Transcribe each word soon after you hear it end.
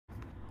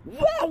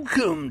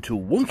Welcome to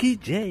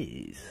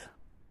Wonkeyjase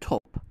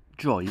Top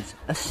Drives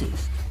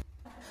Assist.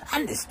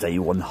 And it's day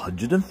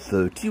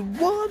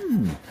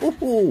 131.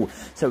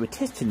 So we're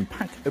testing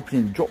pack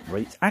opening drop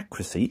rates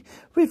accuracy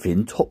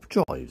within top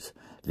drives.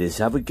 Let's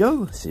have a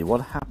go, see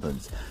what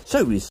happens.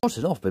 So we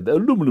started off with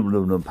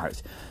aluminum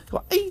packs.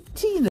 Got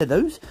 18 of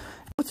those.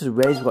 Out of the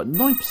rares, we've got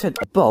 9%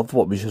 above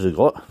what we should have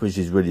got, which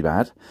is really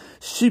bad.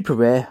 Super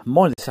rare,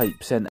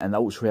 -8%, and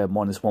ultra rare,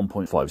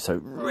 -1.5. So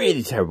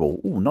really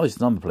terrible. Oh, nice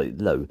number plate,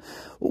 low.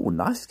 Oh,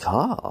 nice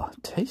car.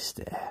 Taste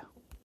there.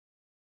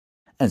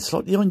 And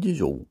slightly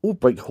unusual. All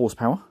brake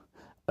horsepower.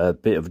 A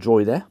bit of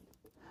joy there.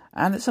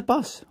 And it's a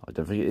bus. I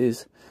don't think it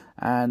is.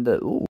 And,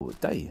 oh,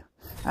 day.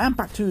 And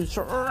back to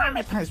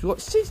ceramic packs, we've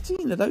got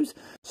 16 of those.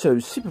 So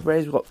super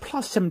rares, we've got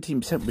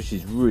 +17%, which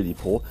is really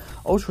poor.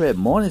 Ultra rare,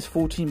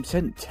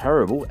 -14%,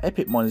 terrible.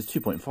 Epic,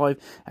 -2.5.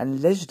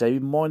 And legendary,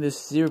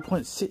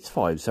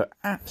 -0.65. So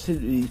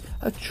absolutely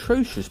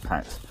atrocious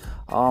packs.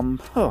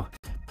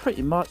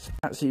 Pretty much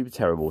absolutely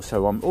terrible.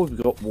 So all we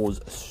got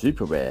was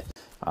super rare.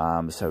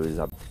 So there's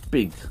a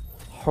big,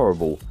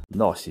 horrible,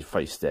 nasty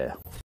face there.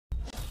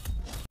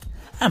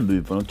 And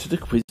move on to the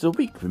quiz of the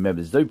week. Remember,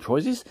 there's no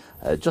prizes,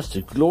 just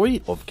the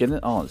glory of getting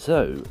an answer.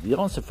 So, the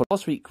answer for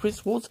last week's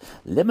quiz was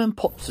lemon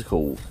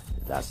popsicle.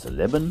 That's the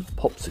lemon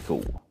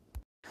popsicle.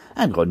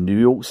 And got New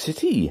York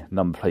City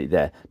number plate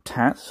there.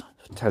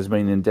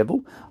 Tasmanian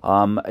Devil,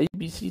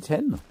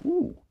 ABC10.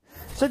 Ooh.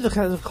 So look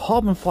at the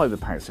carbon fibre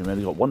packs. So we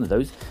only got one of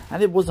those,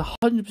 and it was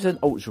 100%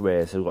 ultra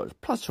rare. So we've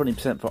got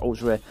 +20% for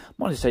ultra rare,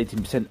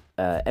 -18%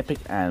 epic,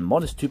 and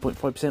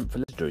 -2.5% for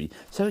legendary.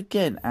 So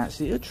again,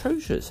 absolutely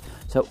atrocious.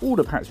 So all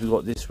the packs we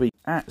got this week,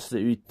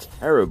 absolutely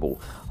terrible.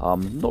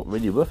 Not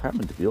really worth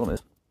having, to be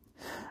honest.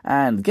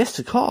 And guess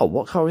the car.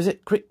 What car is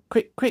it?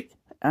 Quick.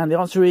 And the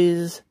answer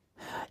is,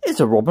 it's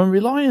a Robin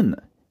Reliant.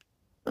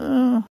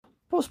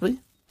 Possibly.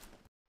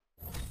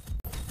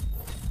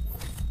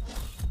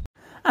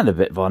 And a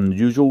bit of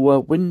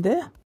unusual wind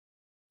there.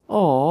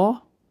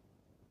 Aww.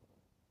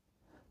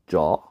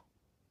 Jar.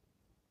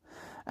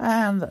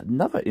 And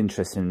another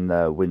interesting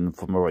win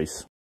from a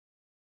race.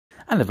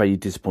 And a very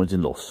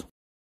disappointing loss.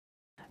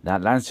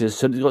 That Lancia's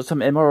certainly got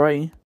some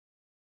MRA.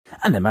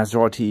 And the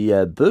Maserati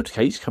bird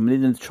cage coming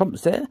in the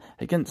trumps there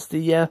against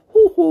the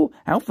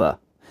Alpha.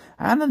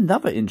 And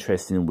another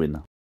interesting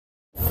win.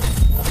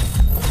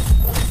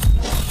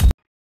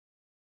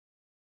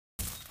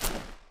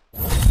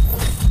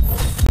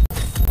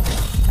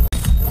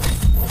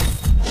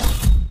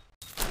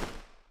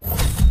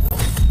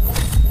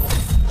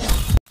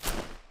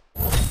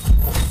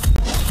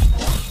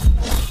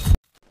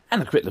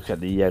 And a quick look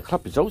at the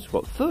club results.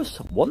 We've got first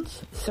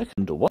once,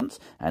 second once,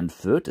 and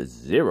third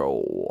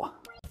 0.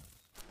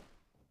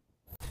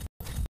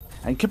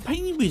 And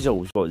campaign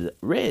results, we've got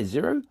rare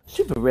 0,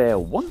 super rare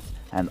 1,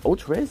 and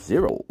ultra rare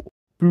 0.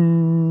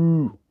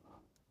 Boo!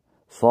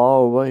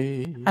 Far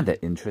away. And an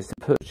interesting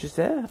purchase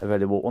there,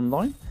 available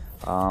online.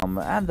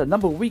 And the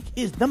number of the week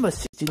is number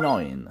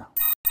 69.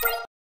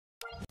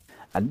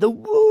 And the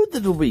word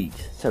of the week.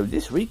 So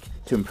this week,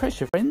 to impress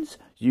your friends,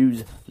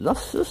 use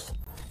lusus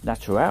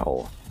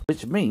natural,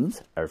 which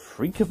means a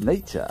freak of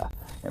nature.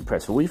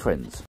 Impress all your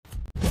friends.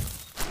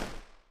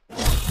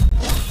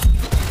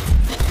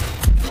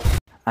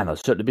 And I've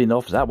certainly been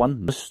off that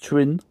one.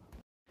 Twin.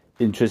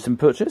 Interesting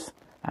purchase.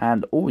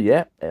 And oh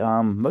yeah,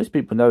 most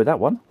people know that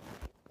one.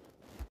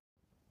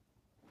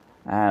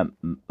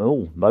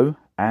 Mo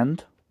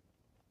and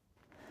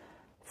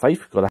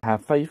Faith. Gotta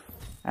have faith.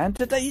 And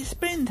today's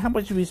spend. How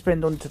much did we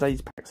spend on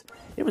today's packs?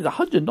 It was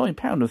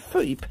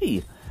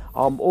 £109.30p.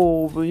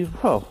 All we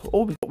got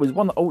was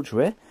one ultra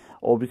rare,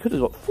 or we could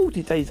have got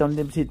 40 days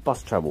unlimited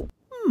bus travel.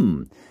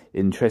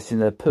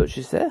 Interesting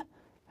purchase there.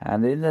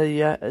 And in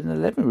the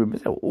living room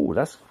as well. Oh,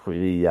 that's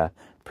pretty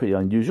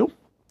unusual.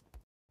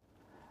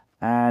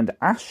 And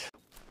Ash.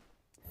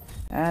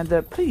 And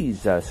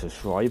please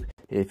subscribe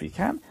if you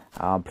can.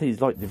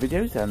 Please like the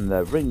videos and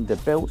ring the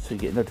bell so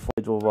you get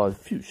notified of our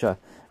future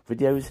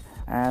videos.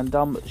 And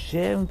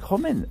share and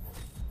comment.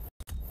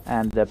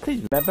 And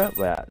please remember,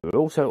 we're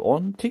also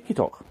on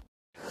TikTok.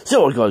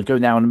 So I've got to go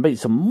now and make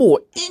some more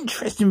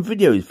interesting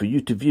videos for you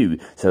to view.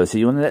 So I'll see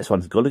you on the next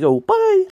one. Gotta go. Bye.